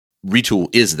Retool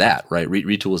is that, right?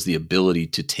 Retool is the ability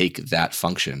to take that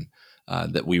function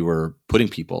that we were putting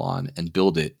people on and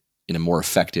build it in a more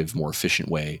effective, more efficient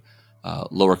way,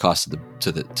 lower cost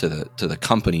to the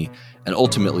company, and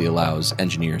ultimately allows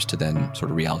engineers to then sort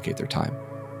of reallocate their time.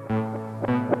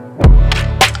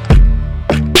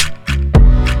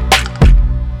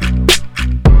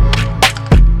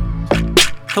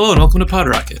 Hello and welcome to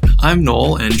PodRocket. I'm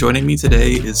Noel, and joining me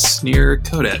today is Snir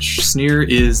Kodesh. Snir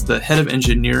is the head of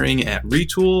engineering at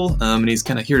Retool, and he's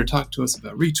kind of here to talk to us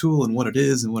about Retool and what it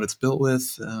is and what it's built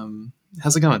with.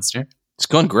 How's it going, Snir? It's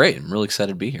going great. I'm really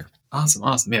excited to be here. Awesome.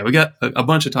 Yeah, we got a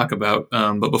bunch to talk about,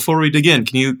 but before we dig in,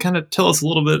 can you kind of tell us a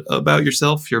little bit about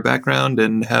yourself, your background,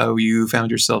 and how you found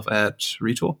yourself at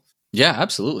Retool? Yeah,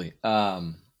 absolutely.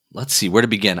 Let's see where to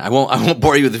begin. I won't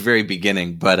bore you with the very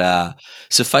beginning, but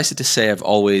suffice it to say, I've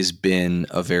always been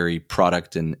a very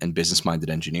product and business minded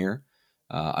engineer.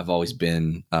 I've always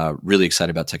been really excited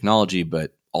about technology,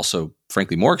 but also,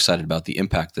 frankly, more excited about the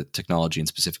impact that technology and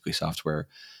specifically software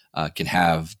can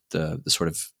have, the sort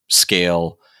of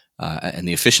scale and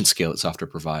the efficient scale that software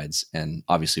provides. And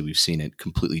obviously, we've seen it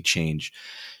completely change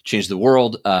the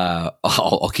world.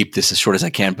 I'll keep this as short as I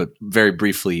can, but very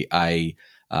briefly, I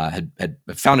had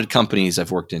founded companies.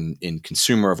 I've worked in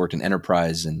consumer, I've worked in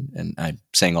enterprise, and I'm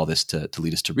saying all this to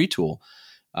lead us to Retool.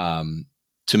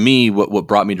 To me, what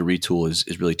brought me to Retool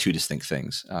is really two distinct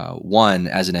things. One,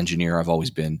 as an engineer, I've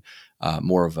always been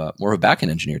more of a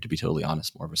back-end engineer, to be totally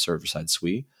honest, more of a server-side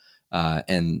SWE.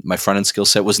 And my front-end skill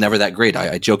set was never that great.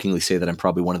 I jokingly say that I'm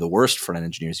probably one of the worst front-end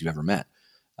engineers you've ever met.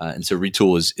 And so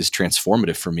Retool is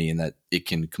transformative for me in that it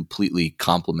can completely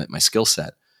complement my skill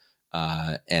set.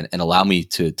 And allow me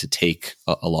to take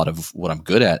a lot of what I'm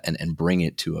good at and bring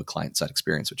it to a client side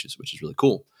experience, which is really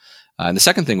cool. And the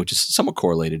second thing, which is somewhat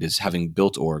correlated, is having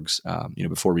built orgs.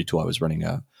 Before Retool, I was running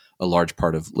a large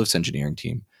part of Lyft's engineering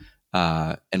team,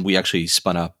 and we actually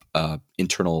spun up an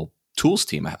internal tools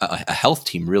team, a health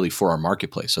team, really for our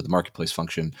marketplace. So the marketplace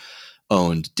function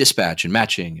owned dispatch and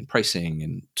matching and pricing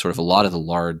and sort of a lot of the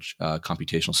large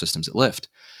computational systems at Lyft.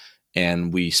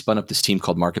 And we spun up this team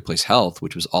called Marketplace Health,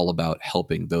 which was all about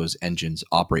helping those engines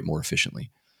operate more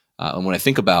efficiently. And when I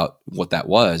think about what that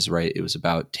was, right, it was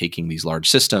about taking these large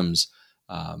systems,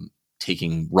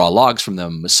 taking raw logs from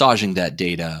them, massaging that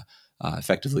data,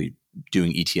 effectively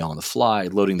doing ETL on the fly,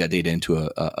 loading that data into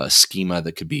a schema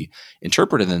that could be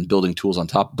interpreted, and then building tools on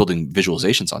top, building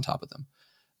visualizations on top of them.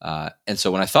 And so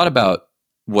when I thought about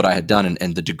what I had done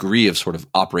and the degree of sort of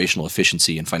operational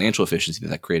efficiency and financial efficiency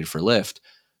that created for Lyft,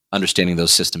 understanding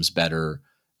those systems better,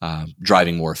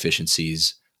 driving more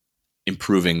efficiencies,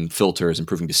 improving filters,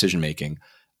 improving decision-making.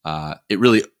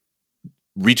 Retool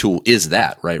is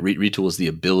that, right? Retool is the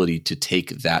ability to take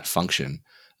that function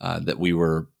that we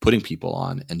were putting people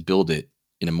on and build it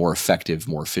in a more effective,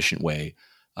 more efficient way,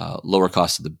 lower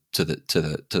cost to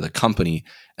the company,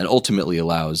 and ultimately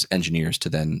allows engineers to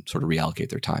then sort of reallocate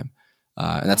their time.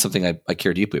 And that's something I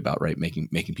care deeply about, right? Making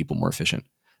people more efficient.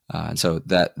 And so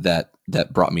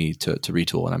that brought me to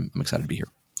Retool, and I'm excited to be here.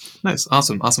 Nice,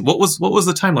 awesome. What was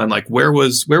the timeline like? Where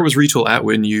was Retool at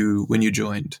when you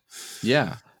joined?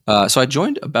 Yeah, so I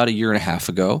joined about a year and a half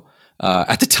ago.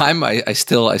 At the time, I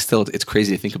still it's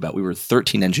crazy to think about. We were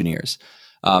 13 engineers.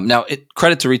 Now,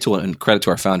 credit to Retool and credit to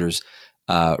our founders.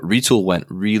 Retool went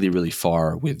really, really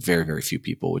far with very, very few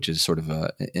people, which is sort of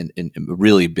a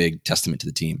really big testament to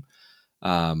the team.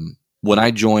 When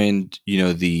I joined,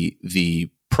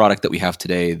 the product that we have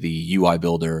today, the UI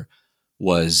builder,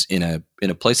 was in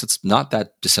a place that's not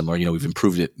that dissimilar. We've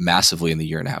improved it massively in the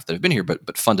year and a half that I've been here,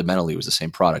 but fundamentally it was the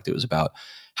same product. It was about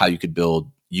how you could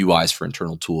build UIs for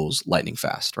internal tools lightning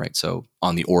fast, right? So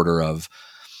on the order of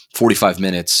 45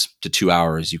 minutes to 2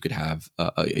 hours, you could have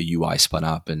a UI spun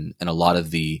up, and a lot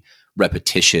of the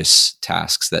repetitious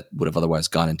tasks that would have otherwise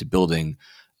gone into building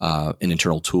an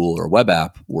internal tool or web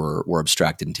app were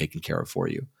abstracted and taken care of for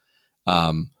you.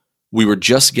 We were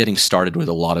just getting started with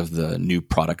a lot of the new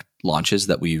product launches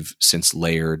that we've since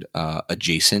layered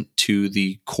adjacent to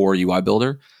the core UI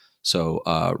builder. So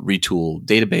Retool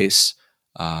Database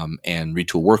and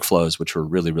Retool Workflows, which we're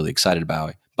really, really excited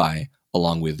by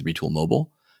along with Retool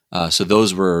Mobile. So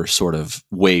those were sort of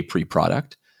way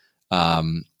pre-product.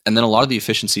 And then a lot of the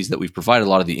efficiencies that we've provided, a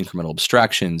lot of the incremental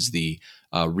abstractions, the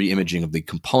re-imaging of the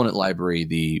component library,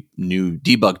 the new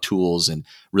debug tools, and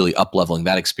really up-leveling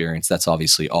that experience, that's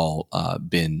obviously all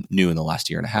been new in the last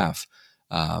year and a half.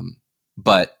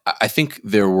 But I think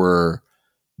there were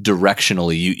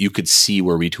directionally, you could see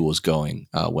where Retool was going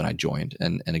when I joined.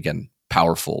 And again,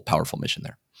 powerful mission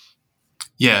there.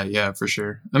 Yeah, for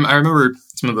sure. I remember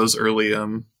some of those early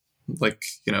like,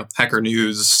 Hacker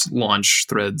News launch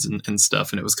threads and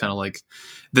stuff. And it was kind of like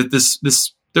that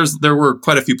there were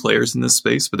quite a few players in this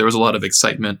space, but there was a lot of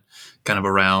excitement kind of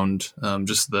around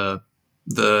just I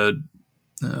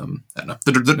don't know,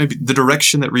 maybe the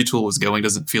direction that Retool was going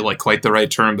doesn't feel like quite the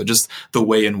right term, but just the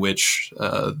way in which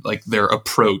like their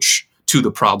approach to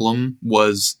the problem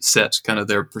was set, kind of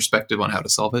their perspective on how to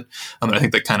solve it. And I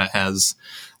think that kind of has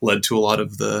led to a lot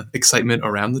of the excitement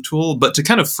around the tool. But to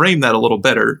kind of frame that a little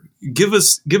better, give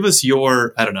us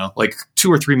your, I don't know, like 2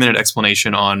 or 3 minute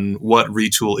explanation on what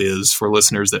Retool is for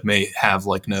listeners that may have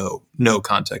like no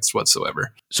context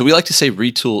whatsoever. So we like to say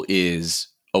Retool is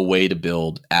a way to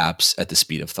build apps at the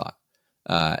speed of thought.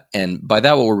 And by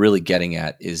that, what we're really getting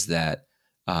at is that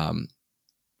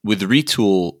with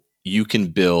Retool, you can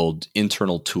build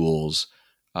internal tools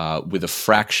with a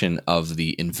fraction of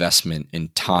the investment in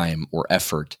time or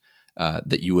effort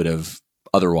that you would have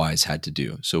otherwise had to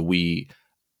do. So we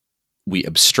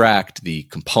abstract the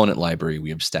component library,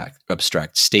 we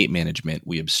abstract state management,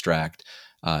 we abstract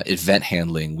event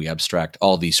handling, we abstract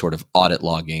all these sort of audit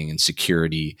logging and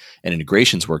security and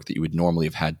integrations work that you would normally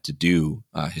have had to do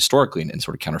historically and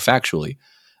sort of counterfactually.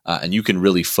 And you can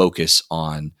really focus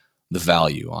on the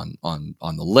value, on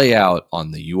the layout,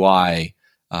 on the UI,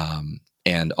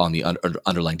 and on the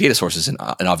underlying data sources. And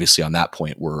obviously on that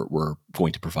point, we're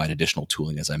going to provide additional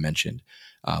tooling, as I mentioned,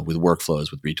 with workflows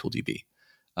with RetoolDB.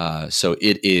 So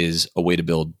it is a way to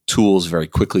build tools very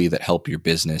quickly that help your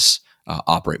business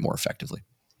operate more effectively.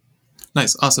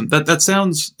 Nice. Awesome. That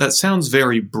sounds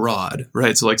very broad,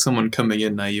 right? So like someone coming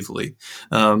in naively,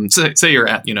 say you're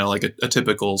at, like a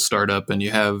typical startup and you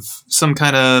have some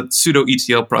kind of pseudo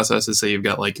ETL processes. Say you've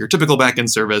got like your typical backend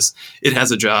service. It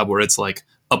has a job where it's like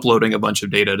uploading a bunch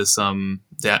of data to some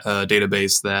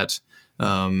database that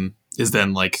is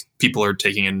then like people are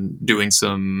taking and doing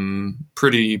some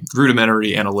pretty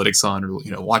rudimentary analytics on, or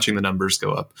watching the numbers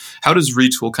go up. How does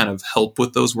Retool kind of help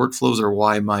with those workflows, or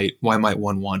why might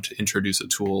one want to introduce a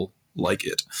tool like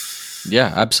it?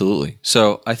 Yeah, absolutely.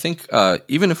 So I think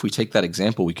even if we take that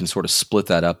example, we can sort of split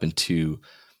that up into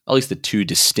at least the 2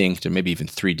 distinct, or maybe even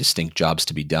 3 distinct jobs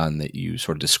to be done that you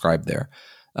sort of described there.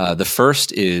 The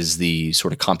first is the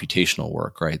sort of computational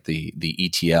work, right? The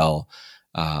ETL.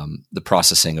 The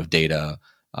processing of data,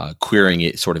 querying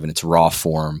it sort of in its raw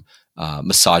form,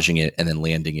 massaging it, and then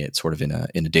landing it sort of in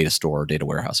a data store or data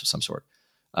warehouse of some sort.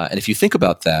 And if you think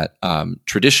about that,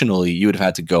 traditionally you would have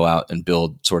had to go out and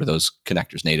build sort of those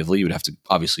connectors natively. You would have to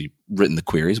obviously written the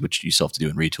queries, which you still have to do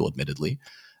in Retool, admittedly.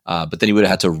 But then you would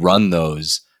have had to run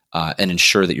those and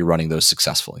ensure that you're running those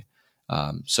successfully.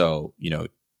 So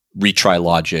retry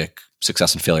logic,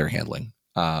 success and failure handling.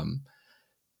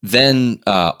 Then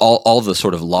all the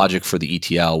sort of logic for the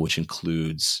ETL, which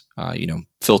includes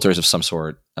filters of some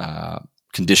sort,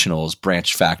 conditionals,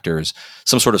 branch factors,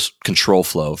 some sort of control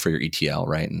flow for your ETL,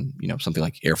 right? And something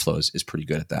like Airflow is pretty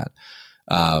good at that.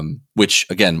 Which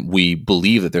again, we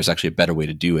believe that there's actually a better way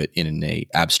to do it in an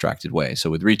abstracted way.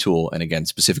 So with Retool, and again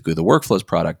specifically the Workflows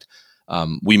product,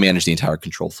 we manage the entire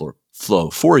control flow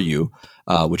for you,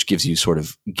 which gives you sort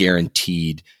of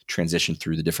guaranteed transition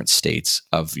through the different states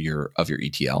of your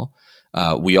ETL.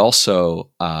 We also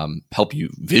help you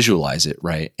visualize it,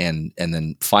 right? And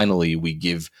then finally, we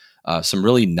give some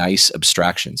really nice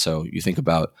abstraction. So you think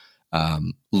about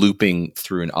looping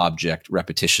through an object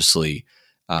repetitiously,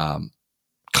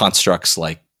 constructs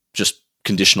like just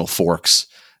conditional forks.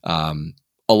 A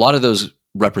lot of those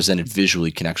represented visually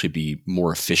can actually be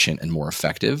more efficient and more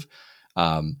effective.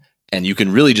 And you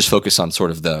can really just focus on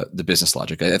sort of the business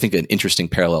logic. I think an interesting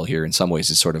parallel here in some ways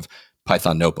is sort of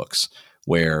Python notebooks,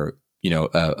 where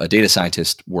a data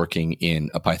scientist working in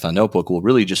a Python notebook will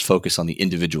really just focus on the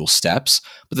individual steps,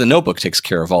 but the notebook takes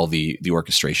care of all the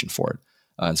orchestration for it.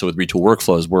 And so with Retool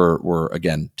Workflows, we're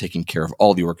again taking care of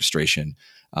all the orchestration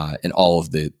and all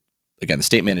of the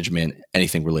state management,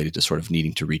 anything related to sort of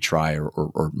needing to retry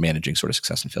or managing sort of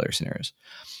success and failure scenarios.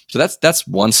 So that's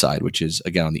one side, which is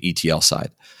again on the ETL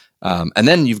side. And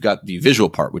then you've got the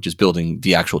visual part, which is building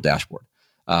the actual dashboard.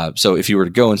 So if you were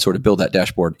to go and sort of build that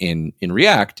dashboard in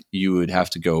React, you would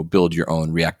have to go build your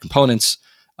own React components.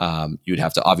 You'd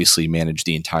have to obviously manage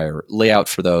the entire layout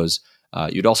for those.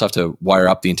 You'd also have to wire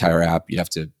up the entire app. You'd have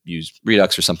to use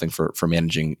Redux or something for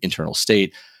managing internal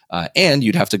state. And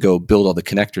you'd have to go build all the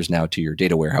connectors now to your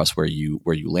data warehouse where you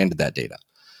landed that data.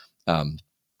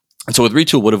 And so with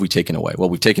Retool, what have we taken away? Well,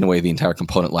 we've taken away the entire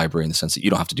component library in the sense that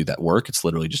you don't have to do that work. It's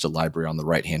literally just a library on the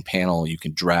right-hand panel. You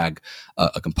can drag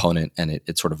a component and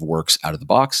it sort of works out of the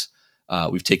box.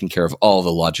 We've taken care of all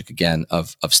the logic, again,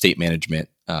 of state management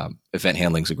Event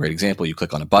handling is a great example. You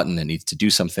click on a button, it needs to do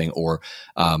something, or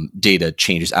data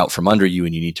changes out from under you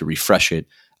and you need to refresh it.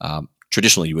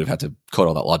 Traditionally, you would have had to code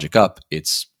all that logic up.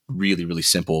 It's really, really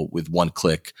simple with one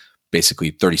click,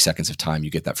 basically 30 seconds of time, you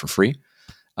get that for free.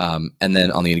 And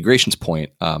then on the integrations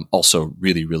point, also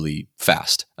really, really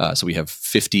fast. So we have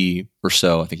 50 or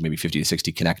so, I think maybe 50 to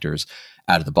 60 connectors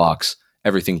out of the box,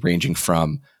 everything ranging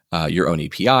from your own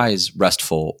APIs,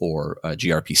 RESTful or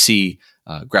gRPC,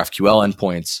 GraphQL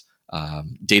endpoints,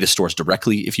 data stores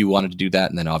directly if you wanted to do that,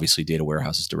 and then obviously data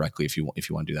warehouses directly if you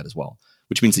want to do that as well.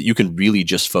 Which means that you can really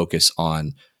just focus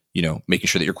on, making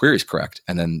sure that your query is correct,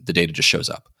 and then the data just shows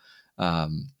up.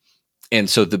 And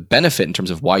so the benefit in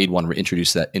terms of why you'd want to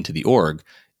introduce that into the org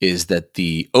is that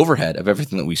the overhead of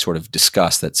everything that we sort of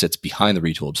discussed that sits behind the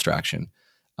retool abstraction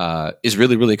is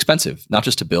really, really expensive, not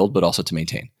just to build, but also to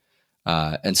maintain.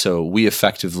 And so we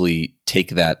effectively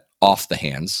take that off the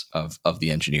hands of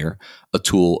the engineer. A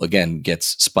tool, again,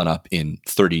 gets spun up in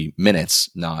 30 minutes,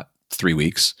 not 3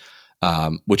 weeks,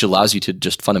 which allows you to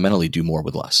just fundamentally do more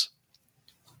with less.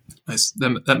 Nice.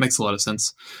 That makes a lot of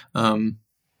sense.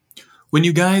 When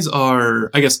you guys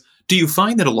are, I guess, do you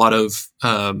find that a lot of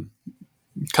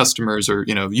customers or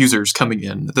users coming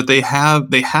in that they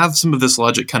have some of this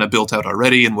logic kind of built out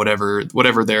already in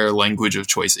whatever their language of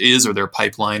choice is or their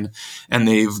pipeline, and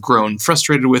they've grown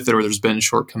frustrated with it, or there's been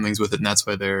shortcomings with it, and that's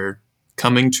why they're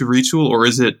coming to Retool? Or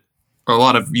is it a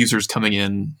lot of users coming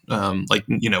in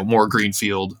more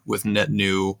greenfield with net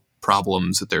new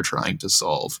problems that they're trying to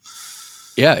solve?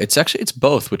 Yeah, it's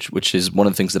both, which is one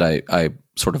of the things that I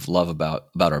sort of love about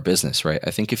our business, right?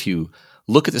 I think if you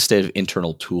look at the state of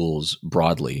internal tools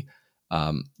broadly,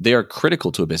 they are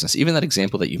critical to a business. Even that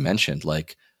example that you mentioned,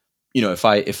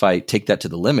 if I take that to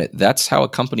the limit, that's how a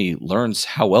company learns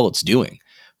how well it's doing,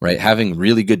 right? Having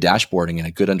really good dashboarding and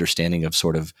a good understanding of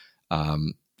sort of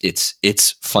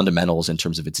its fundamentals in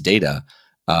terms of its data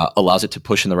allows it to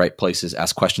push in the right places,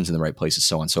 ask questions in the right places,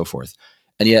 so on and so forth.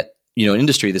 And yet, in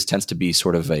industry, this tends to be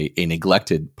sort of a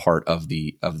neglected part of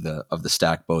the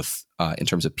stack, both in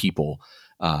terms of people,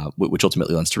 which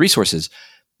ultimately lends to resources.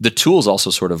 The tools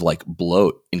also sort of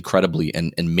bloat incredibly,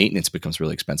 and maintenance becomes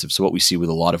really expensive. So what we see with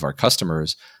a lot of our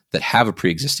customers that have a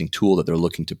pre-existing tool that they're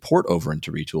looking to port over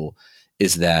into Retool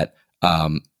is that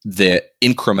the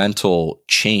incremental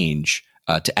change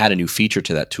to add a new feature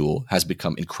to that tool has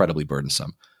become incredibly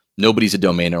burdensome. Nobody's a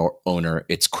domain owner.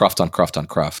 It's cruft on cruft on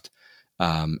cruft.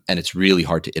 And it's really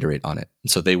hard to iterate on it. And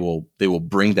so they will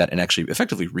bring that and actually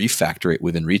effectively refactor it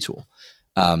within Retool.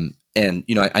 And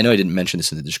I know I didn't mention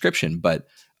this in the description, but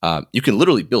you can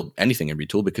literally build anything in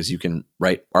Retool because you can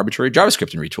write arbitrary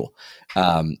JavaScript in Retool.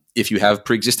 If you have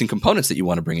pre-existing components that you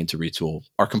want to bring into Retool,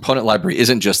 our component library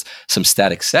isn't just some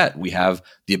static set. We have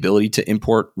the ability to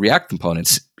import React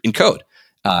components in code,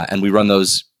 and we run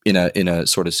those in a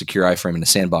sort of secure iframe in a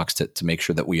sandbox to make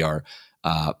sure that we are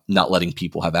not letting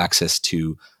people have access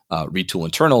to Retool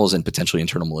internals and potentially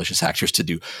internal malicious actors to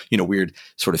do weird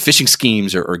sort of phishing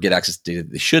schemes or get access to data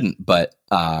that they shouldn't. But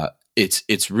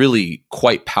it's really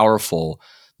quite powerful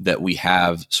that we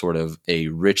have sort of a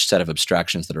rich set of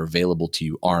abstractions that are available to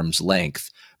you arm's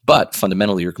length. But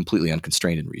fundamentally, you're completely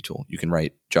unconstrained in Retool. You can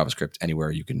write JavaScript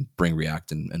anywhere. You can bring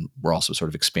React, and we're also sort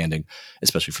of expanding,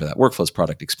 especially for that workflows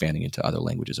product, expanding into other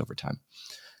languages over time.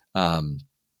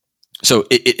 So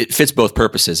it fits both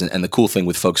purposes. And the cool thing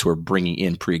with folks who are bringing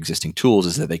in pre-existing tools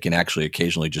is that they can actually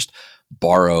occasionally just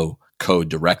borrow code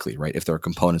directly, right? If there are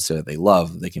components that they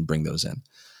love, they can bring those in.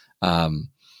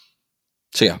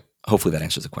 So yeah, hopefully that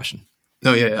answers the question.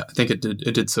 Oh yeah, I think it did.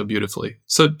 It did so beautifully.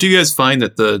 So do you guys find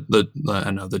that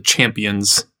the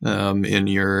champions in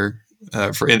your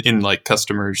in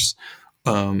customers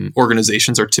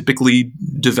organizations are typically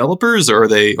developers, or are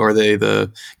they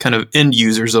the kind of end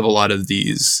users of a lot of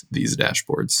these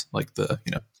dashboards?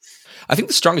 I think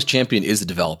the strongest champion is the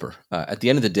developer. At the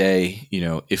end of the day,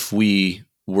 if we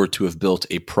were to have built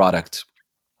a product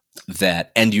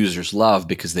that end users love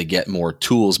because they get more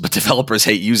tools, but developers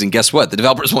hate using, guess what? The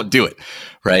developers won't do it,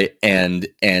 right? And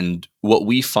what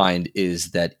we find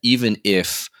is that even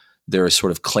if there is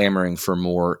sort of clamoring for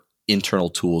more internal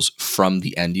tools from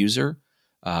the end user,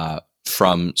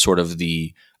 from sort of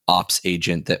the ops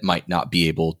agent that might not be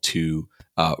able to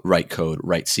write code,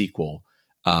 write SQL,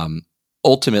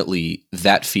 ultimately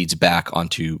that feeds back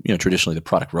onto traditionally the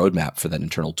product roadmap for that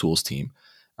internal tools team.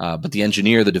 But the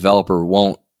engineer, the developer,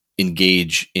 won't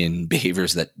engage in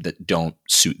behaviors that don't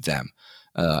suit them.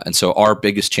 And so our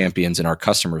biggest champions and our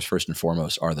customers, first and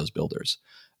foremost, are those builders.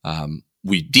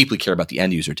 We deeply care about the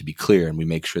end user, to be clear, and we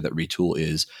make sure that Retool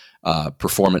is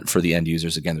performant for the end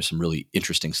users. Again, there's some really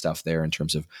interesting stuff there in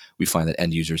terms of we find that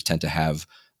end users tend to have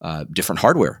different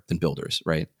hardware than builders,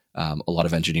 right? A lot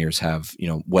of engineers have,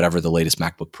 whatever the latest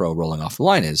MacBook Pro rolling off the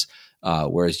line is,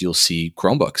 whereas you'll see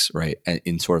Chromebooks, right,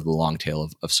 in sort of the long tail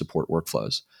of support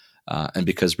workflows. And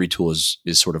because Retool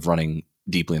is sort of running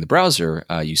deeply in the browser,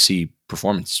 you see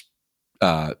performance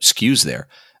skews there.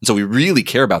 And so we really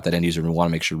care about that end user and we want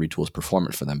to make sure Retool is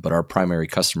performant for them. But our primary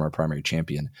customer, our primary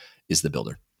champion is the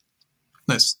builder.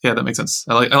 Nice. Yeah, that makes sense.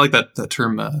 I like that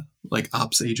term, like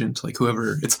ops agent, like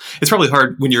whoever. It's probably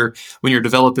hard when you're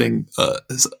developing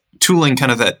tooling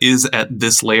kind of that is at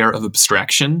this layer of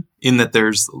abstraction, in that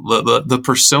there's the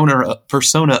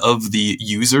persona of the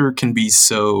user can be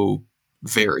so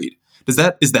varied. Is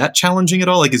that challenging at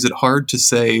all? Like, is it hard to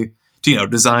say to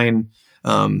design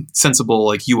sensible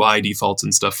like UI defaults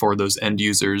and stuff for those end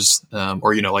users,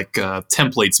 or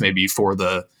templates maybe for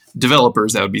the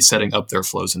developers that would be setting up their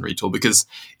flows in Retool, because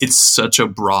it's such a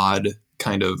broad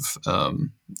kind of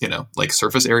like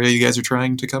surface area you guys are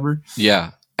trying to cover?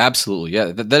 Yeah, absolutely.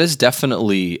 Yeah, that is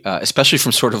definitely, especially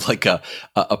from sort of like a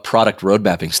product road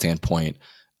mapping standpoint,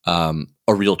 a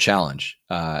real challenge.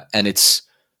 And it's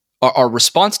our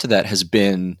response to that has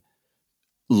been,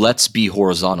 let's be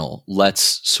horizontal.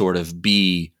 Let's sort of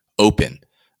be open.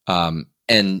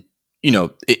 And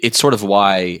it's sort of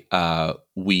why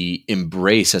we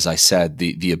embrace, as I said,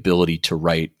 the ability to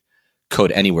write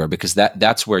code anywhere, because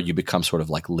that's where you become sort of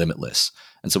like limitless.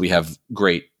 And so we have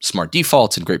great smart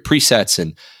defaults and great presets,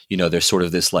 and there's sort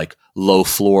of this like low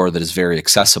floor that is very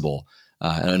accessible.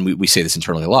 And we say this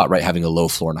internally a lot, right? Having a low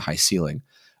floor and a high ceiling.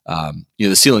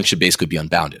 The ceiling should basically be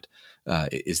unbounded,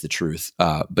 is the truth.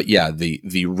 But yeah,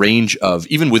 the range of,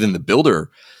 even within the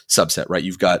builder subset, right?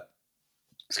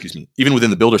 Even within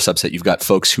the builder subset, you've got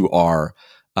folks who are,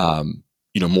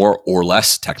 more or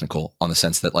less technical, on the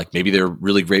sense that like maybe they're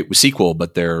really great with SQL,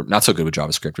 but they're not so good with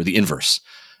JavaScript, or the inverse.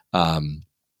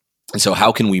 And so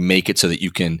how can we make it so that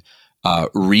you can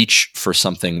reach for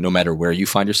something no matter where you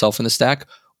find yourself in the stack,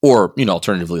 or,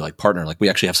 alternatively like partner? Like we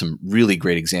actually have some really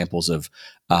great examples of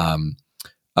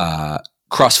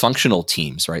cross-functional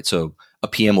teams, right? So a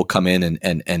PM will come in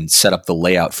and set up the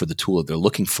layout for the tool that they're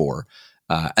looking for.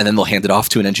 And then they'll hand it off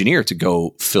to an engineer to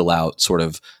go fill out sort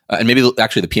of, and maybe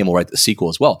actually the PM will write the SQL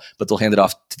as well, but they'll hand it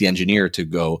off to the engineer to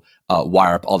go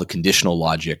wire up all the conditional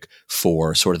logic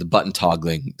for sort of the button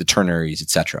toggling, the ternaries, et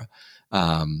cetera.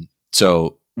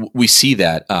 So we see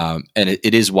that, and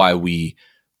it is why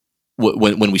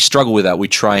when we struggle with that, we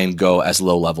try and go as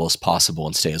low level as possible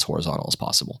and stay as horizontal as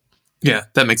possible. Yeah,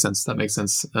 that makes sense.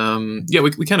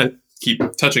 We kind of keep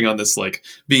touching on this, like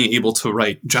being able to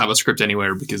write JavaScript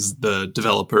anywhere, because the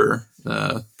developer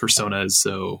persona is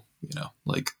so,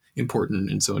 like important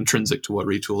and so intrinsic to what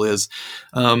Retool is.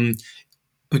 I'm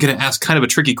going to ask kind of a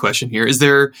tricky question here. Is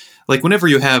there, like, whenever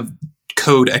you have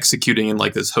code executing in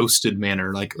like this hosted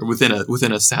manner, like within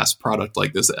a SaaS product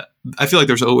like this, I feel like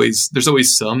there's always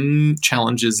some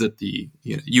challenges that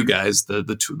you guys,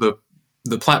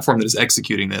 the platform that is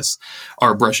executing this,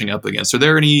 are brushing up against. Are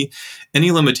there any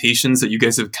limitations that you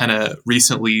guys have kind of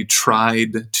recently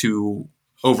tried to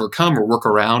overcome or work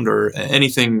around, or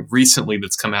anything recently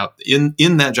that's come out in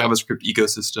that JavaScript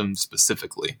ecosystem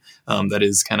specifically, that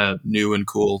is kind of new and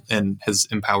cool and has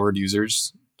empowered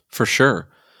users? For sure.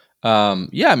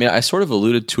 Yeah, I mean, I sort of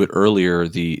alluded to it earlier.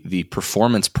 The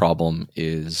performance problem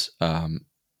is,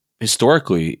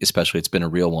 historically, especially, it's been a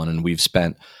real one, and we've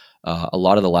spent a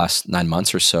lot of the last 9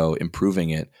 months or so improving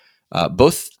it,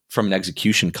 both from an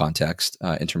execution context,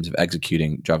 in terms of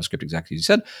executing JavaScript exactly as you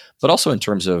said, but also in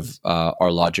terms of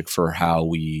our logic for how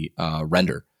we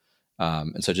render.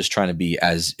 And so just trying to be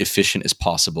as efficient as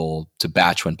possible, to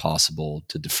batch when possible,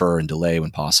 to defer and delay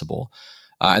when possible.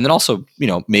 And then also,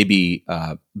 maybe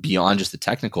beyond just the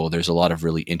technical, there's a lot of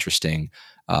really interesting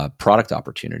product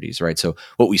opportunities, right? So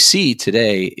what we see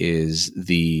today is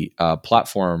the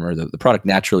platform, or the product,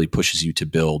 naturally pushes you to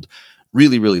build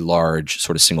really, really large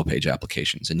sort of single page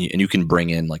applications, and you can bring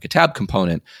in like a tab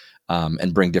component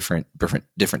and bring different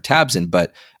tabs in,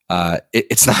 but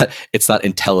it's not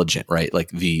intelligent, right? Like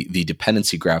the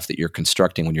dependency graph that you're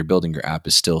constructing when you're building your app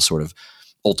is still sort of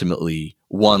ultimately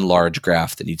one large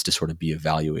graph that needs to sort of be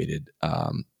evaluated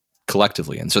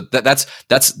collectively. And so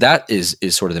that is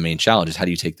sort of the main challenge, is how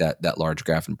do you take that large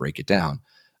graph and break it down?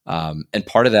 And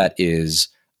part of that is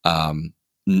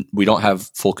we don't have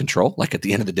full control. Like at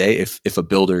the end of the day, if a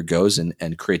builder goes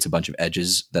and creates a bunch of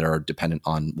edges that are dependent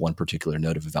on one particular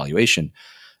node of evaluation,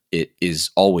 it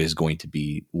is always going to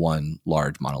be one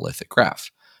large monolithic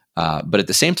graph. But at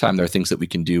the same time, there are things that we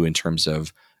can do in terms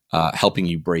of helping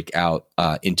you break out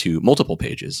into multiple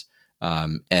pages.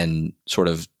 and sort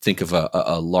of think of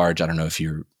a large, I don't know if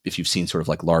you've seen sort of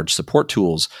like large support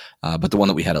tools, but the one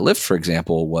that we had at Lyft, for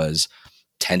example, was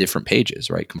 10 different pages,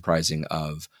 right? Comprising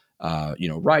of,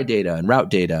 ride data and route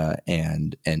data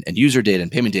and user data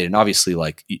and payment data. And obviously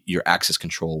like your access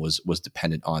control was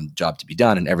dependent on the job to be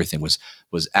done, and everything was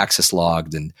access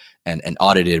logged and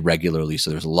audited regularly.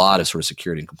 So there's a lot of sort of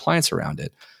security and compliance around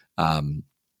it.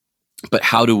 But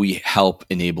how do we help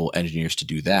enable engineers to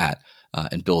do that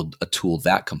and build a tool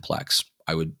that complex?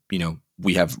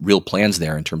 We have real plans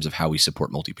there in terms of how we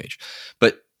support multi-page.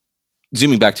 But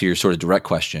zooming back to your sort of direct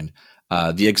question,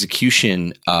 the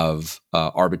execution of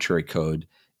arbitrary code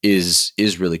is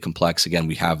really complex. Again,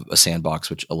 we have a sandbox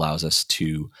which allows us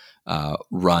to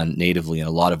run natively, and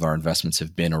a lot of our investments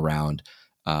have been around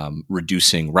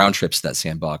reducing round trips to that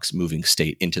sandbox, moving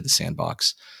state into the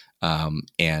sandbox,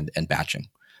 and batching.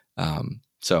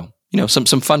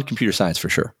 Some fun computer science for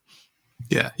sure.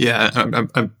 Yeah.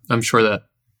 I'm sure that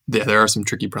there are some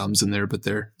tricky problems in there, but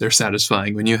they're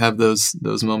satisfying when you have those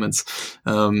moments.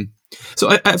 So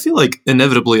I feel like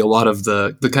inevitably a lot of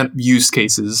the kind of use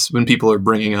cases when people are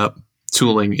bringing up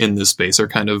tooling in this space are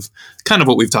kind of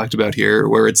what we've talked about here,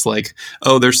 where it's like,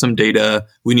 oh, there's some data,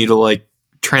 we need to like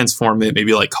transform it,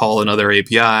 maybe like call another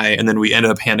API, and then we end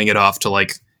up handing it off to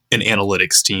like an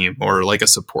analytics team or like a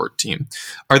support team.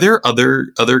 Are there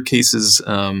other cases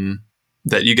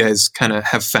that you guys kind of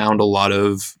have found a lot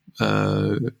of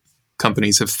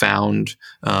companies have found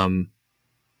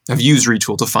have used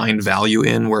Retool to find value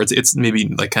in, where it's maybe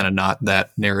like kind of not that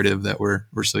narrative that we're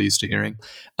so used to hearing?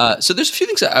 So there's a few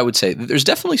things that I would say. There's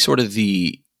definitely sort of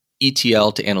the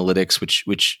ETL to analytics,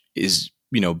 which is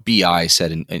BI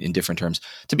said in different terms.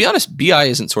 To be honest, BI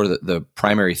isn't sort of the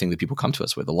primary thing that people come to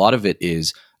us with. A lot of it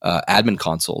is admin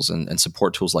consoles and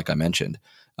support tools, like I mentioned.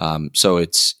 So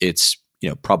it's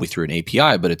probably through an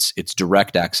API, but it's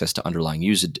direct access to underlying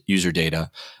user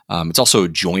data. It's also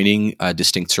joining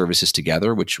distinct services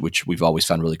together, which we've always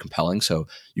found really compelling. So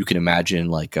you can imagine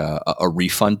like a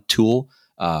refund tool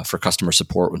for customer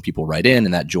support when people write in,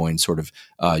 and that joins sort of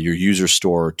your user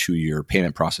store to your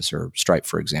payment processor, Stripe,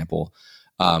 for example.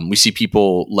 We see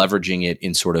people leveraging it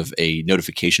in sort of a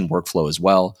notification workflow as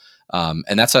well.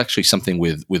 And that's actually something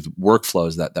with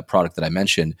workflows, that product that I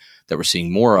mentioned, that we're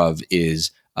seeing more of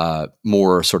is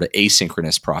more sort of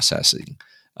asynchronous processing.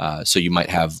 So you might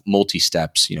have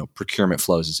multi-steps, procurement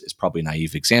flows is probably a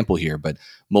naive example here, but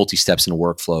multi-steps in a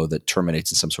workflow that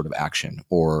terminates in some sort of action,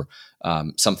 or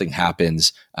something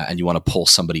happens and you want to pull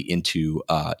somebody into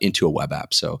a web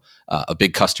app. So a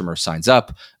big customer signs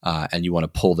up and you want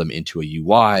to pull them into a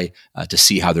UI to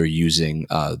see how they're using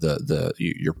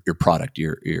your product,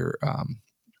 your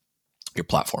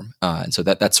platform. And so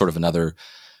that's sort of another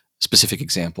specific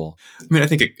example. I mean, I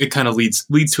think it kind of leads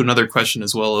to another question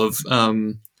as well of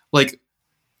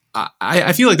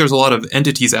I feel like there's a lot of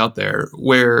entities out there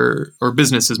or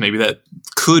businesses maybe that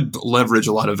could leverage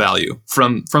a lot of value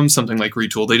from something like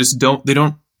Retool. They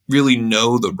don't really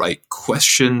know the right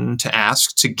question to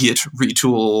ask to get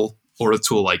Retool or a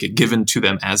tool like it given to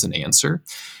them as an answer.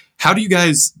 How do you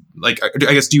guys,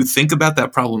 do you think about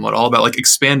that problem at all, about like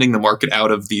expanding the market out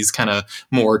of these kind of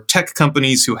more tech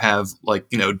companies who have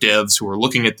devs who are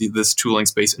looking at this tooling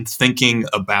space and thinking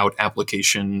about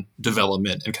application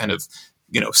development and kind of,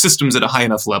 systems at a high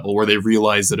enough level where they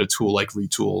realize that a tool like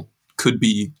Retool could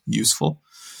be useful?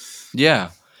 Yeah.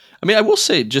 I mean, I will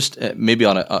say just maybe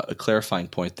on a clarifying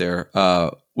point there,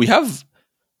 we have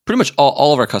pretty much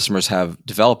all of our customers have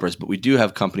developers, but we do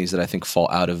have companies that I think fall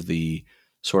out of the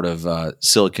sort of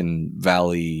Silicon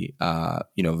Valley,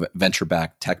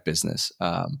 venture-backed tech business.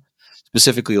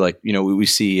 Specifically, we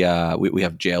see we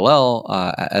have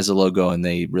JLL as a logo, and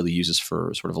they really use us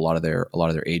for sort of a lot of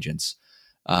their agents.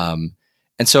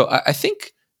 And so I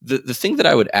think the thing that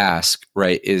I would ask,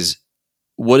 right, is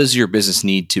what does your business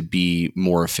need to be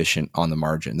more efficient on the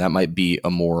margin? That might be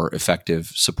a more effective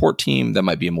support team. That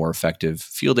might be a more effective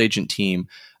field agent team.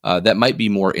 That might be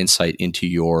more insight into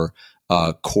your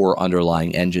core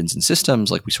underlying engines and systems,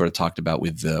 like we sort of talked about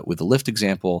with the Lyft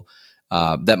example.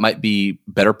 That might be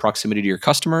better proximity to your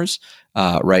customers,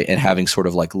 right? And having sort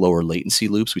of like lower latency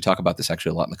loops. We talk about this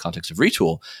actually a lot in the context of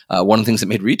Retool. One of the things that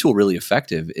made Retool really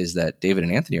effective is that David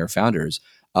and Anthony, our founders,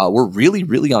 were really,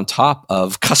 really on top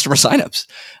of customer signups.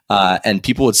 And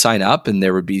people would sign up and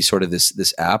there would be sort of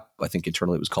this app, I think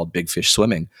internally it was called Big Fish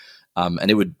Swimming.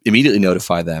 And it would immediately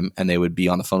notify them and they would be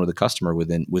on the phone with the customer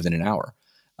within an hour.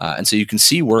 And so you can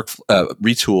see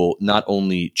Retool not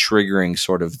only triggering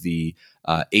sort of the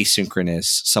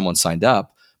asynchronous someone signed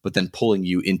up, but then pulling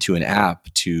you into an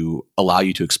app to allow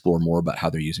you to explore more about how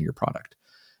they're using your product.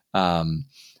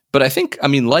 But I think, I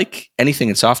mean, like anything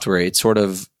in software, it's sort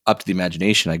of up to the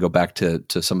imagination. I go back to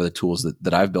some of the tools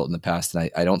that I've built in the past, and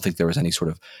I don't think there was any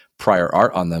sort of prior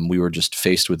art on them. We were just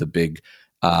faced with a big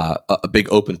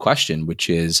open question, which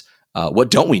is,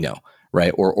 what don't we know,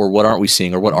 right? Or what aren't we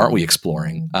seeing, or what aren't we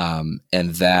exploring?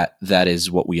 And that is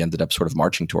what we ended up sort of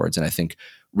marching towards. And I think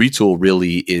Retool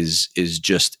really is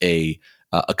just a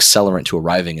accelerant to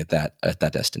arriving at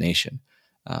that destination.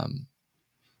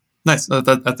 Nice.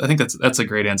 I think that's a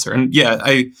great answer. And yeah,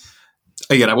 I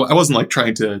wasn't like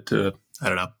trying to I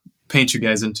don't know, paint you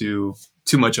guys into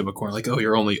too much of a corner. Like, oh,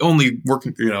 you're only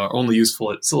working, only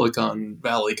useful at Silicon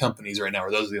Valley companies right now,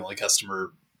 or those are the only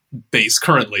customer base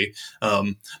currently.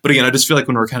 But again, I just feel like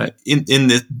when we're kind of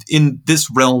in this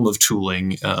realm of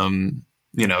tooling,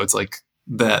 it's like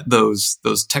that those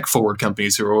tech forward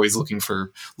companies who are always looking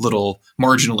for little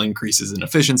marginal increases in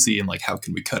efficiency and like, how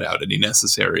can we cut out any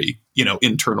necessary,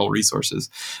 internal resources?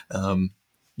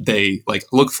 They like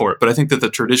look for it. But I think that the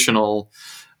traditional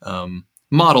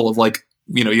model of like,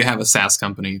 you have a SaaS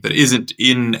company that isn't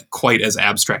in quite as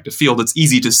abstract a field. It's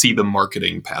easy to see the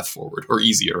marketing path forward, or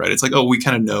easier, right? It's like, oh, we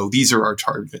kind of know these are our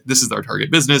target. This is our target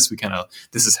business.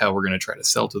 This is how we're going to try to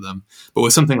sell to them. But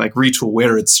with something like Retool,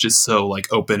 where it's just so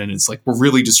like open, and it's like, we're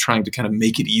really just trying to kind of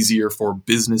make it easier for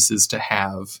businesses to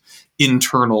have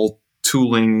internal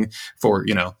tooling for,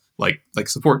 like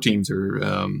support teams, or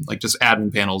like just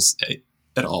admin panels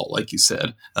at all, like you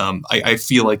said. I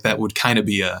feel like that would kind of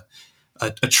be a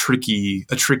tricky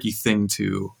thing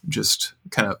to just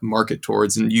kind of market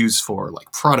towards and use for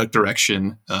like product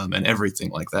direction and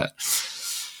everything like that.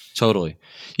 Totally.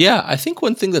 Yeah. I think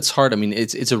one thing that's hard, I mean,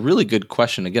 it's a really good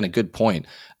question. Again, a good point.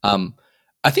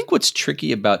 I think what's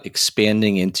tricky about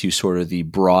expanding into sort of the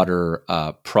broader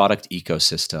product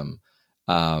ecosystem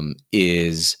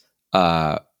is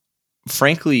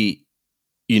frankly,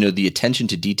 the attention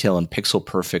to detail and pixel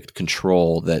perfect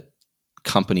control that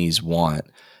companies want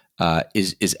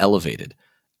is elevated,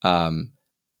 and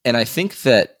I think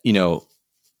that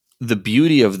the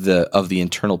beauty of the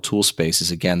internal tool space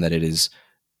is, again, that it is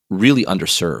really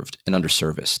underserved and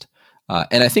underserviced,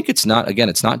 and I think it's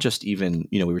not just even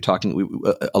we were talking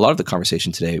a lot of the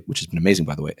conversation today, which has been amazing,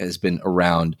 by the way, has been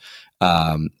around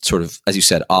sort of, as you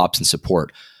said, ops and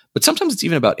support, but sometimes it's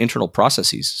even about internal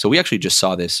processes. So we actually just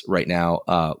saw this right now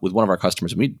with one of our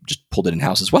customers, and we just pulled it in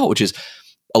house as well, which is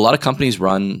a lot of companies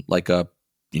run like a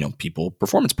people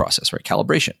performance process, right?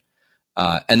 Calibration.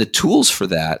 And the tools for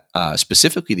that,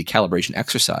 specifically the calibration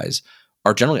exercise,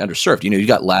 are generally underserved. You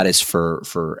got Lattice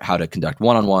for how to conduct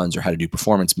one-on-ones or how to do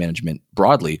performance management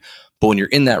broadly. But when you're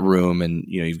in that room and,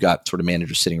 you've got sort of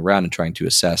managers sitting around and trying to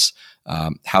assess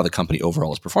how the company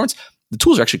overall is performance, the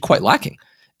tools are actually quite lacking.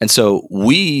 And so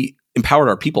we empowered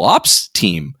our people ops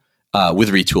team with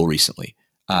Retool recently.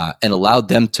 And allowed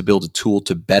them to build a tool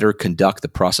to better conduct the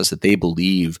process that they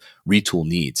believe Retool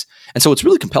needs. And so what's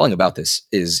really compelling about this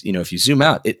is, if you zoom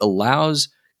out, it allows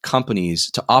companies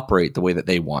to operate the way that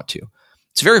they want to.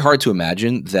 It's very hard to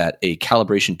imagine that a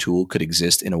calibration tool could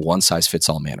exist in a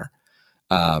one-size-fits-all manner.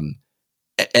 And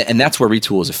that's where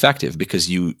Retool is effective, because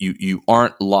you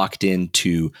aren't locked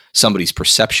into somebody's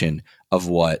perception of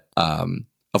what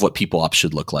people ops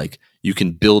should look like. You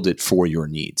can build it for your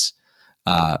needs.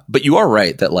 But you are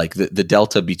right that like the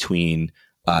delta between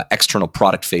external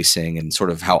product facing and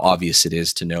sort of how obvious it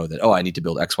is to know that, I need to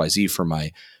build XYZ for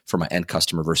my end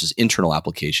customer versus internal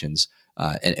applications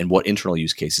and what internal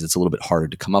use cases, it's a little bit harder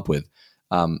to come up with.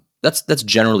 That's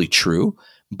generally true,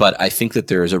 but I think that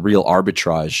there is a real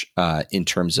arbitrage in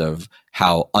terms of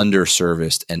how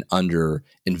underserviced and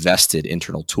underinvested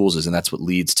internal tools is, and that's what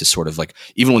leads to sort of like,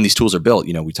 even when these tools are built,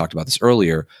 we talked about this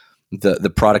earlier,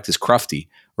 the product is crufty.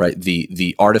 Right,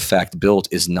 the artifact built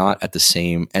is not at the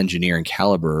same engineering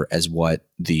caliber as what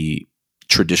the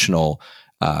traditional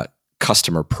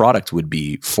customer product would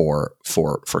be for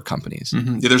companies.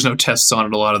 Mm-hmm. Yeah, there's no tests on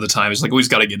it a lot of the time. It's like, we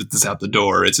just got to get this out the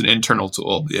door. It's an internal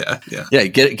tool. Yeah.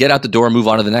 Get out the door and move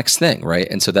on to the next thing, right?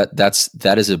 And so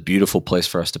that is a beautiful place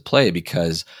for us to play,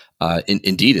 because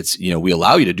indeed it's we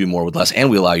allow you to do more with less, and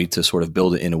we allow you to sort of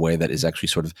build it in a way that is actually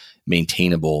sort of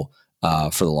maintainable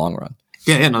for the long run.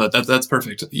 Yeah, no, that's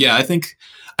perfect. Yeah, I think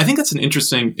that's an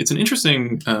interesting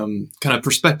kind of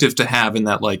perspective to have, in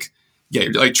that like, yeah,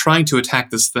 you're like trying to attack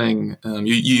this thing.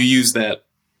 You use the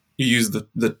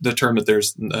term that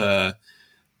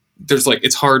there's like,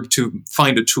 it's hard to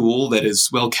find a tool that is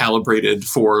well calibrated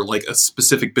for like a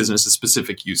specific business, a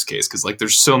specific use case, because like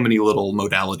there's so many little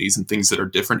modalities and things that are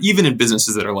different, even in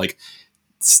businesses that are like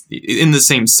in the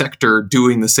same sector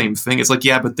doing the same thing. It's like,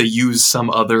 yeah, but they use some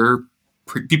other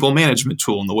people management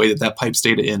tool, and the way that that pipes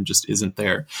data in just isn't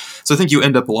there. So I think you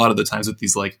end up a lot of the times with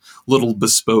these like little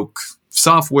bespoke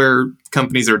software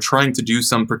companies that are trying to do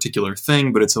some particular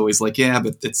thing, but it's always like, yeah,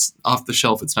 but it's off the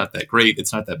shelf. It's not that great.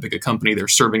 It's not that big a company. They're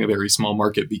serving a very small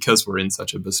market because we're in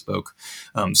such a bespoke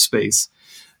space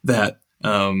that,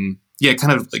 kind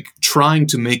of like trying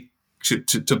to make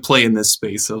to play in this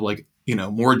space of like,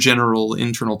 more general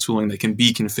internal tooling that can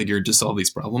be configured to solve these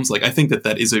problems. Like, I think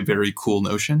that is a very cool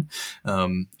notion.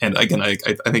 And again, I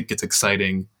think it's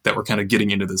exciting that we're kind of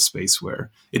getting into this space where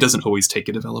it doesn't always take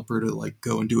a developer to like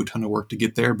go and do a ton of work to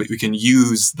get there, but we can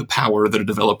use the power that a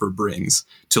developer brings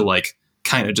to like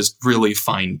kind of just really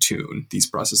fine tune these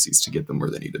processes to get them where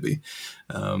they need to be.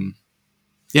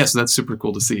 So that's super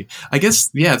cool to see. I guess,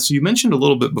 so you mentioned a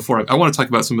little bit before. I want to talk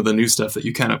about some of the new stuff that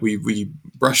you kind of, we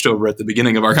brushed over at the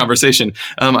beginning of our conversation.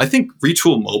 I think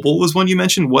Retool Mobile was one you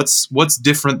mentioned. What's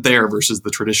different there versus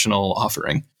the traditional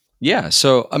offering? Yeah.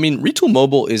 So, I mean, Retool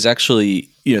Mobile is actually,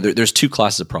 there's two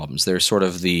classes of problems. There's sort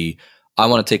of I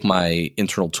want to take my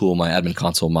internal tool, my admin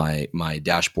console, my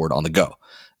dashboard on the go.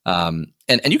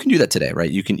 And you can do that today, right?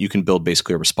 You can build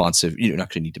basically a responsive, you're not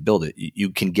going to need to build it. You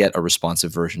can get a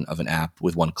responsive version of an app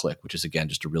with one click, which is again,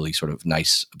 just a really sort of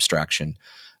nice abstraction,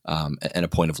 and a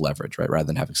point of leverage, right? Rather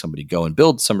than having somebody go and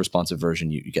build some responsive version,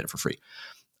 you get it for free.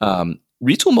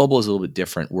 Retool Mobile is a little bit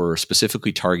different. We're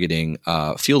specifically targeting,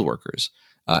 field workers,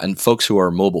 and folks who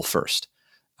are mobile first.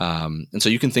 And so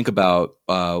you can think about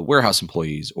warehouse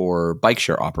employees or bike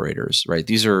share operators, right?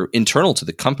 These are internal to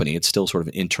the company. It's still sort of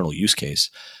an internal use case,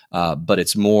 but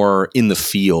it's more in the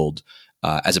field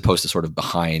as opposed to sort of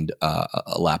behind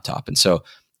a laptop. And so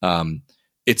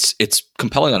it's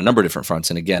compelling on a number of different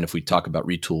fronts. And again, if we talk about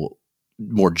Retool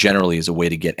more generally as a way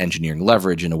to get engineering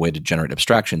leverage and a way to generate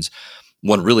abstractions,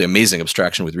 one really amazing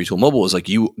abstraction with Retool Mobile is like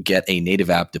you get a native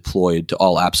app deployed to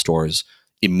all app stores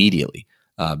immediately.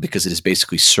 Because it is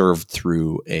basically served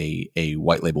through a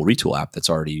white label Retool app that's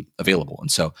already available.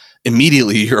 And so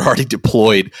immediately you're already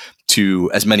deployed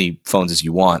to as many phones as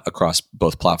you want across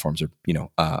both platforms, or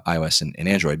iOS and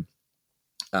Android,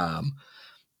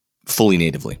 fully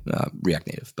natively, React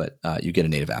Native, but you get a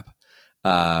native app.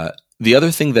 The other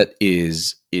thing that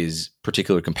is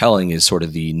particularly compelling is sort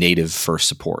of the native first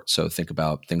support. So think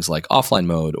about things like offline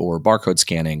mode or barcode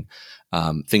scanning,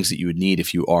 things that you would need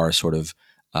if you are sort of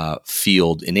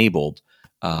field enabled,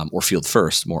 or field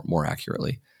first, more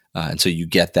accurately. And so you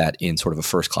get that in sort of a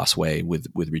first class way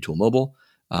with Retool Mobile,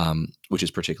 which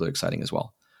is particularly exciting as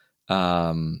well.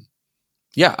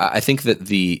 I think that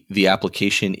the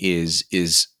application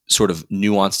is sort of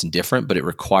nuanced and different, but it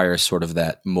requires sort of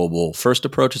that mobile first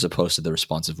approach as opposed to the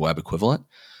responsive web equivalent.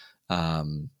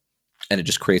 And it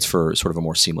just creates for sort of a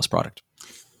more seamless product.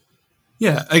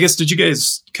 Yeah, I guess, did you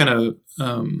guys kind of,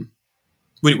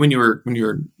 when you were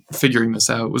figuring this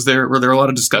out, were there a lot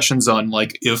of discussions on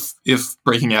like if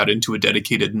breaking out into a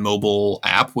dedicated mobile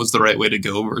app was the right way to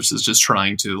go versus just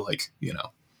trying to like,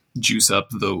 juice up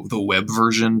the web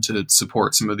version to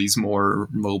support some of these more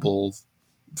mobile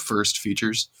first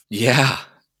features? Yeah,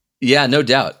 no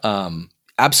doubt.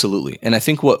 Absolutely. And I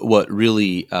think what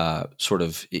really sort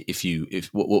of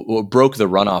what broke the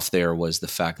runoff there was the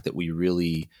fact that we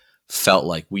really felt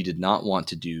like we did not want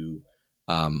to do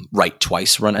write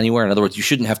twice, run anywhere. In other words, you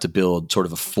shouldn't have to build sort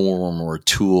of a form or a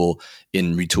tool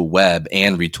in Retool Web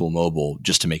and Retool Mobile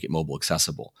just to make it mobile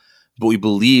accessible. But we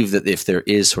believe that if there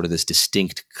is sort of this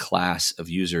distinct class of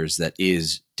users that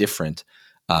is different,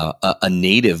 a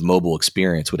native mobile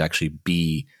experience would actually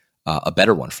be a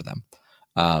better one for them.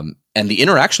 And the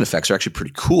interaction effects are actually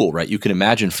pretty cool, right? You can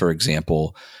imagine, for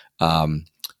example,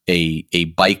 a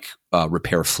bike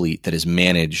repair fleet that is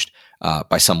managed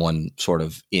by someone sort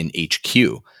of in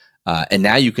HQ. And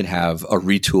now you can have a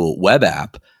Retool web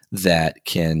app that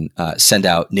can send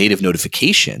out native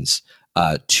notifications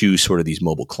to sort of these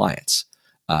mobile clients.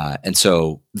 And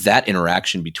so that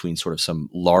interaction between sort of some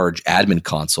large admin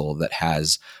console that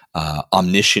has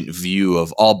omniscient view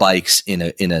of all bikes in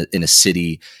a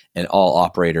city and all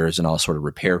operators and all sort of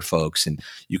repair folks, and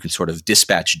you can sort of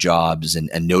dispatch jobs and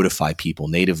notify people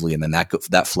natively, and then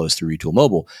that flows through Retool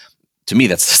Mobile. To me,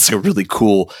 that's a really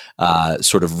cool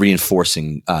sort of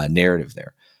reinforcing narrative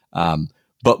there.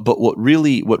 But what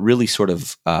really sort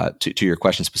of to your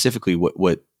question specifically,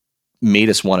 what made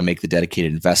us want to make the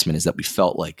dedicated investment is that we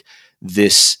felt like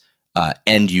this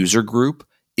end user group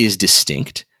is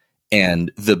distinct,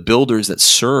 and the builders that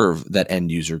serve that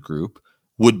end user group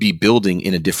would be building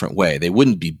in a different way. They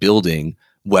wouldn't be building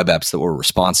web apps that were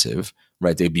responsive,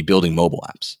 right? They'd be building mobile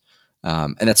apps.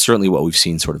 And that's certainly what we've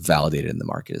seen sort of validated in the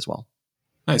market as well.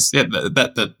 Nice. Yeah,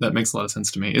 that makes a lot of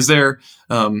sense to me. Is there,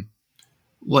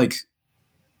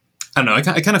 I don't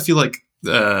know. I kind of feel like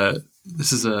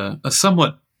this is a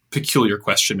somewhat peculiar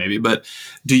question, maybe, but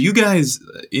do you guys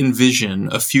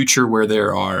envision a future where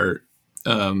there are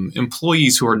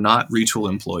employees who are not Retool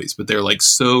employees, but they're like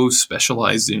so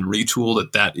specialized in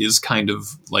Retool that is kind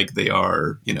of like they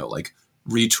are, like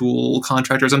Retool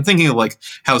contractors? I'm thinking of like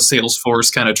how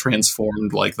Salesforce kind of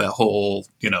transformed like that whole,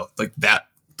 like that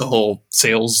the whole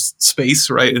sales space,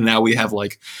 right? And now we have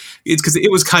like, it's because it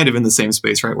was kind of in the same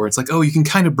space, right? Where it's like, oh, you can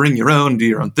kind of bring your own, do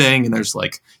your own thing. And there's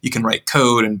like, you can write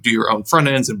code and do your own front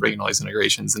ends and bring in all these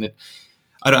integrations. And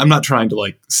I'm not trying to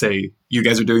like say you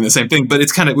guys are doing the same thing, but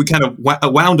it's we kind of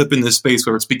wound up in this space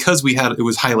where it's because it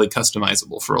was highly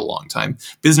customizable for a long time.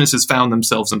 Businesses found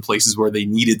themselves in places where they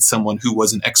needed someone who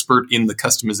was an expert in the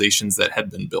customizations that had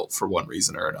been built for one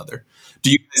reason or another.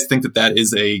 Do you guys think that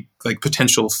is a like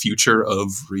potential future of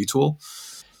Retool?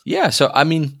 Yeah. So, I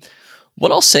mean,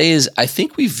 what I'll say is I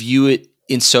think we view it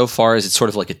insofar as it's sort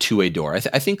of like a two-way door. I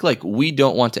think like we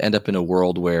don't want to end up in a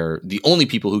world where the only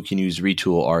people who can use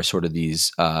Retool are sort of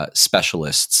these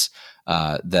specialists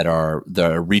that are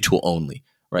Retool only,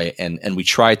 right? And we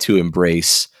try to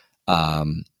embrace,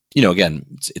 again,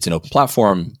 it's an open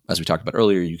platform. As we talked about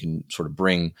earlier, you can sort of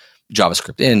bring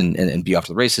JavaScript in and be off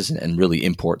to the races and really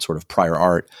import sort of prior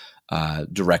art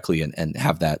directly and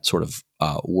have that sort of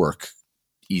work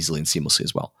easily and seamlessly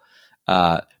as well.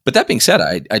 But that being said,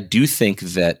 I do think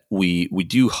that we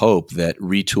do hope that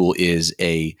Retool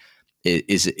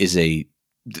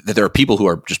that there are people who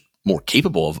are just more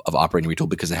capable of operating Retool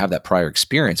because they have that prior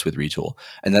experience with Retool,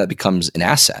 and that becomes an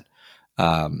asset.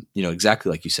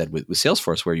 Exactly like you said with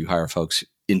Salesforce, where you hire folks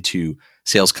into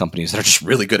sales companies that are just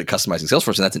really good at customizing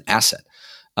Salesforce, and that's an asset.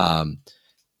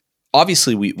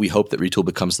 Obviously, we hope that Retool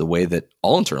becomes the way that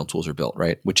all internal tools are built,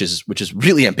 right? Which is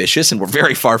really ambitious, and we're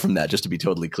very far from that, just to be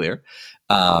totally clear.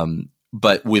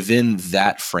 But within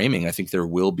that framing, I think there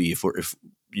will be, if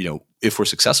we're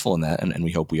successful in that, and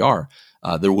we hope we are,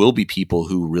 there will be people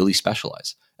who really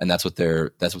specialize, and that's what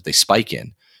they spike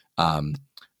in.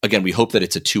 Again, we hope that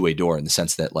it's a two-way door in the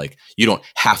sense that like you don't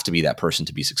have to be that person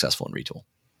to be successful in Retool.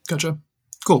 Gotcha.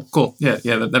 Cool. Yeah.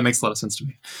 That makes a lot of sense to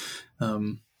me.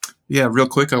 Yeah, real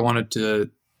quick, I wanted to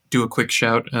do a quick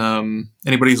shout.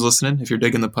 Anybody who's listening, if you're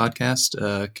digging the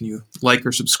podcast, can you like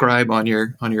or subscribe on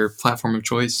your platform of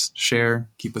choice? Share,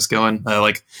 keep us going.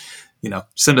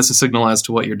 Send us a signal as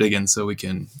to what you're digging, so we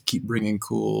can keep bringing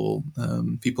cool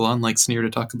people on like Sneer to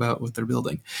talk about what they're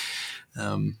building.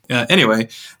 Anyway,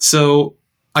 so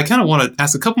I kind of want to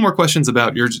ask a couple more questions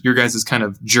about your guys' kind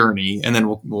of journey, and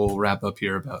then we'll wrap up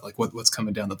here about like what's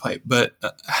coming down the pipe. But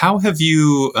how have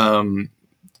you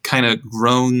kind of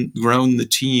grown the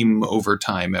team over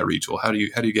time at Retool? How do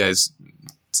you guys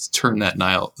turn that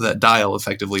dial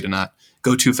effectively to not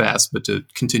go too fast, but to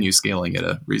continue scaling at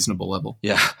a reasonable level?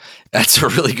 Yeah, that's a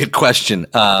really good question.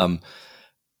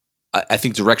 I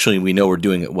think directionally we know we're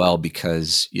doing it well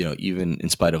because, even in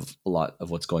spite of a lot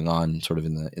of what's going on sort of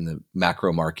in the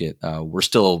macro market, we're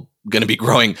still going to be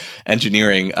growing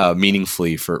engineering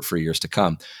meaningfully for years to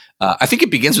come. I think it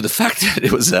begins with the fact that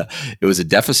it was a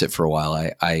deficit for a while.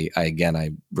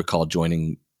 I recall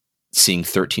seeing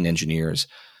 13 engineers,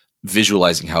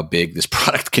 visualizing how big this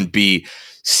product can be,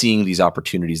 seeing these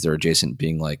opportunities that are adjacent,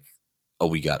 being like, oh,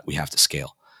 we have to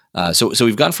scale. So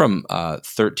we've gone from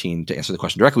 13, to answer the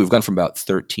question directly, we've gone from about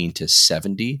 13 to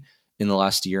 70 in the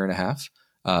last year and a half.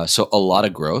 So a lot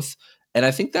of growth. And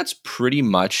I think that's pretty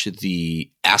much the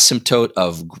asymptote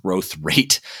of growth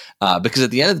rate. Because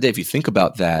at the end of the day, if you think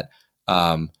about that,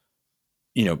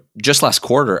 just last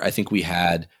quarter, I think we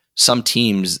had some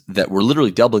teams that were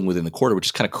literally doubling within the quarter, which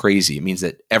is kind of crazy. It means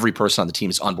that every person on the team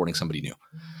is onboarding somebody new.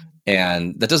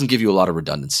 And that doesn't give you a lot of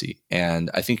redundancy. And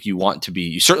I think you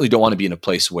certainly don't want to be in a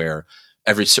place where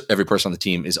every person on the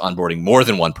team is onboarding more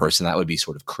than one person. That would be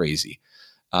sort of crazy.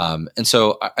 And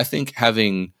so I think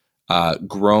having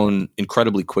grown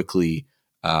incredibly quickly,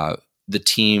 the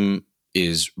team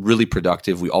is really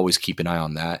productive. We always keep an eye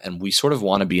on that. And we sort of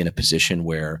want to be in a position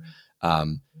where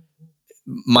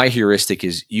my heuristic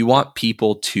is you want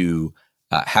people to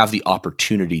have the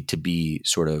opportunity to be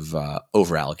sort of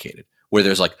over-allocated. Where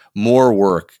there's like more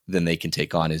work than they can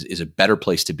take on is a better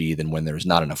place to be than when there's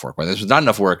not enough work. When there's not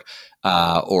enough work,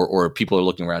 or people are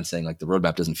looking around saying like the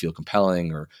roadmap doesn't feel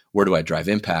compelling, or where do I drive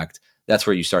impact? That's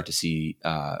where you start to see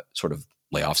sort of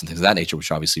layoffs and things of that nature,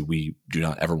 which obviously we do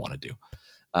not ever want to do.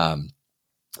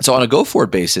 So on a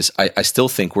go-forward basis, I still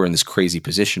think we're in this crazy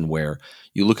position where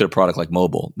you look at a product like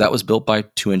mobile that was built by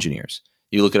 2 engineers.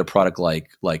 You look at a product like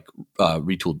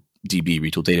Retool DB,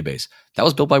 Retool Database, that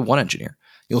was built by 1 engineer.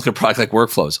 You look at a product like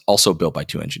Workflows, also built by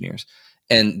 2 engineers.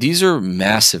 And these are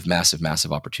massive, massive,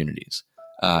 massive opportunities.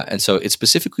 And so it's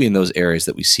specifically in those areas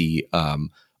that we see a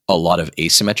lot of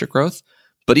asymmetric growth,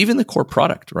 but even the core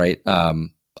product, right?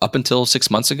 Up until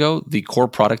 6 months ago, the core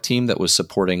product team that was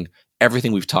supporting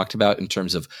everything we've talked about in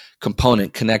terms of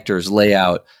component, connectors,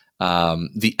 layout,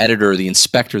 the editor, the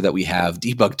inspector that we have,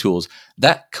 debug tools,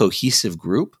 that cohesive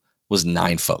group was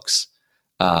 9 folks.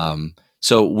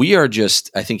 So we are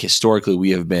just, I think historically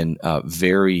we have been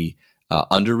very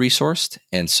under-resourced.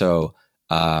 And so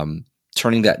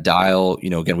turning that dial,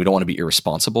 again, we don't want to be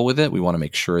irresponsible with it. We want to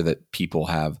make sure that people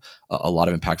have a lot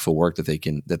of impactful work that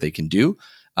they can do.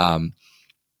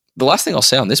 The last thing I'll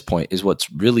say on this point is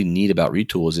what's really neat about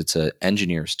Retool is it's an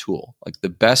engineer's tool. Like the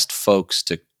best folks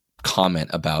to comment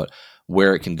about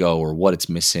where it can go or what it's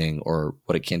missing or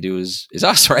what it can do is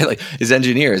us, right? Like is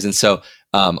engineers. And so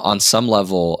on some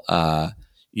level,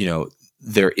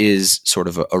 there is sort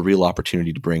of a real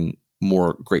opportunity to bring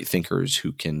more great thinkers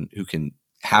who can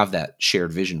have that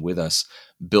shared vision with us,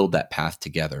 build that path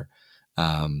together.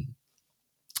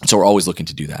 So we're always looking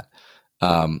to do that.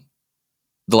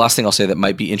 The last thing I'll say that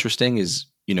might be interesting is,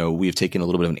 we have taken a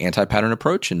little bit of an anti-pattern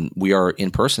approach, and we are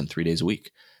in person 3 days a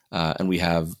week. And we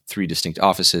have 3 distinct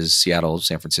offices, Seattle,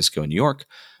 San Francisco, and New York.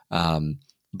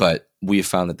 But we have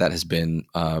found that has been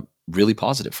really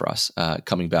positive for us.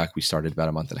 Coming back, we started about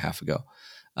a month and a half ago.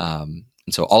 And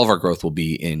so all of our growth will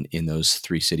be in those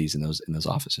 3 cities, in those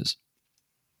offices.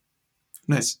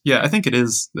 Nice. Yeah, I think it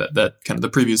is that kind of the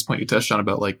previous point you touched on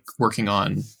about like working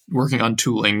on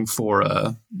tooling for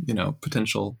a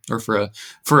potential or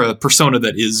for a persona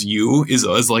that is you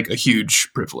is like a huge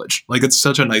privilege. Like it's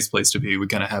such a nice place to be. We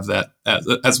kind of have that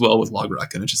as well with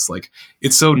LogRocket, and it's just like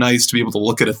it's so nice to be able to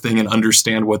look at a thing and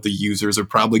understand what the users are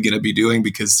probably going to be doing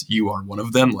because you are one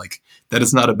of them. Like that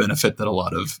is not a benefit that a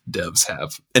lot of devs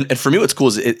have. And for me, what's cool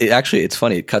is it's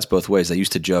funny. It cuts both ways. I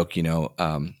used to joke,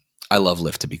 I love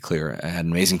Lyft, to be clear. I had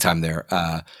an amazing time there.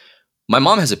 My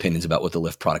mom has opinions about what the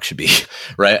Lyft product should be,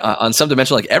 right? On some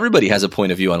dimension, like everybody has a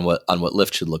point of view on what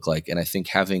Lyft should look like. And I think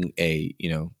having a,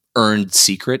 earned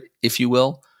secret, if you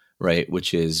will, right,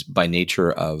 which is by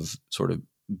nature of sort of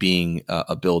being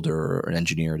a builder or an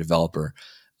engineer, a developer,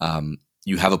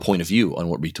 you have a point of view on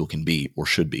what Retool can be or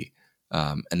should be.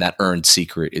 And that earned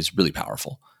secret is really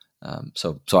powerful.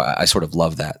 So I sort of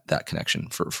love that connection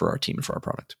for our team and for our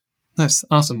product. Nice.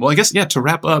 Awesome. Well, I guess, to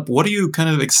wrap up, what are you kind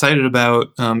of excited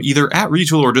about either at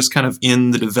Retool or just kind of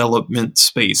in the development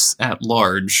space at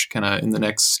large, kind of in the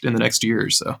next year or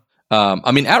so? At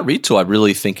Retool, I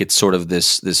really think it's sort of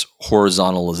this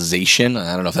horizontalization.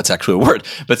 I don't know if that's actually a word,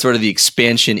 but sort of the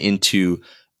expansion into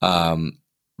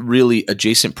really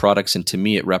adjacent products. And to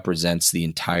me, it represents the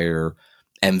entire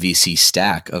MVC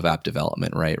stack of app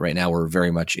development, right? Right now, we're very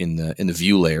much in the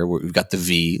Vue layer where we've got the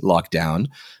V locked down,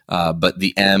 but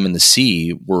the M and the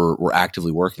C we're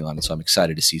actively working on. And so I'm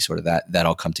excited to see sort of that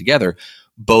all come together,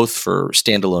 both for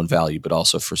standalone value, but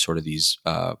also for sort of these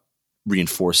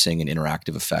reinforcing and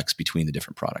interactive effects between the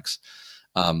different products.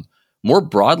 More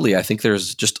broadly, I think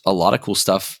there's just a lot of cool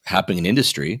stuff happening in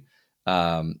industry.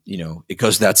 It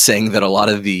goes without saying that a lot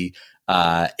of the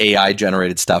AI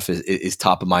generated stuff is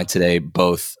top of mind today,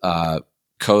 both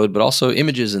code, but also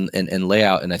images and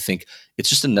layout. And I think it's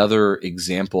just another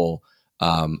example,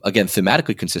 again,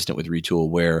 thematically consistent with Retool,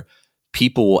 where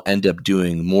people will end up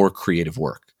doing more creative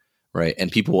work, right?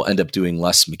 And people will end up doing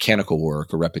less mechanical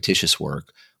work or repetitious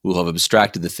work. We'll have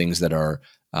abstracted the things that are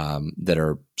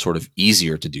sort of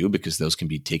easier to do because those can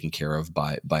be taken care of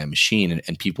by a machine,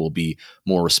 and people will be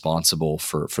more responsible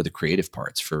for the creative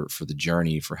parts, for the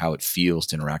journey, for how it feels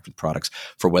to interact with products,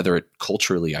 for whether it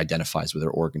culturally identifies with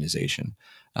their organization.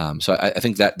 So I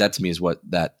think that to me is what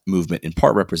that movement in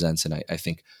part represents. And I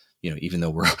think, even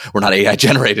though we're not AI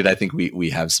generated, I think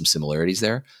we have some similarities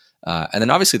there. And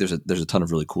then obviously there's a ton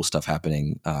of really cool stuff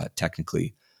happening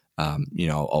technically.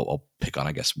 I'll pick on,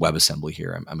 I guess, WebAssembly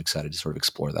here. I'm excited to sort of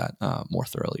explore that more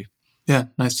thoroughly. Yeah,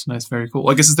 nice, I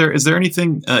guess is there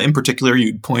anything in particular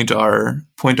you'd point our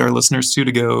listeners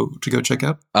to go check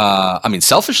out?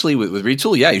 Selfishly with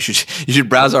Retool, yeah, you should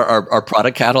browse our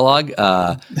product catalog.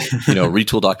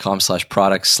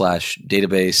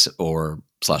 Retool.com/product/database or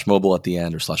 /mobile at the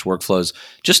end or /workflows,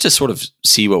 just to sort of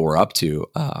see what we're up to.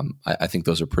 I think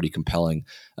those are pretty compelling,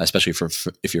 especially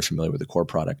if you're familiar with the core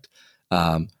product.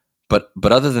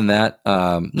 But other than that,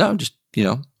 no, just,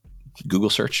 Google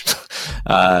search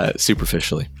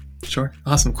superficially. Sure.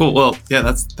 Awesome. Cool. Well, yeah,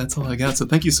 that's all I got. So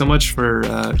thank you so much for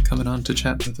coming on to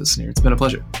chat with us here. It's been a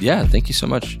pleasure. Yeah. Thank you so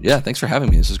much. Yeah. Thanks for having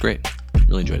me. This is great.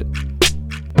 Really enjoyed it.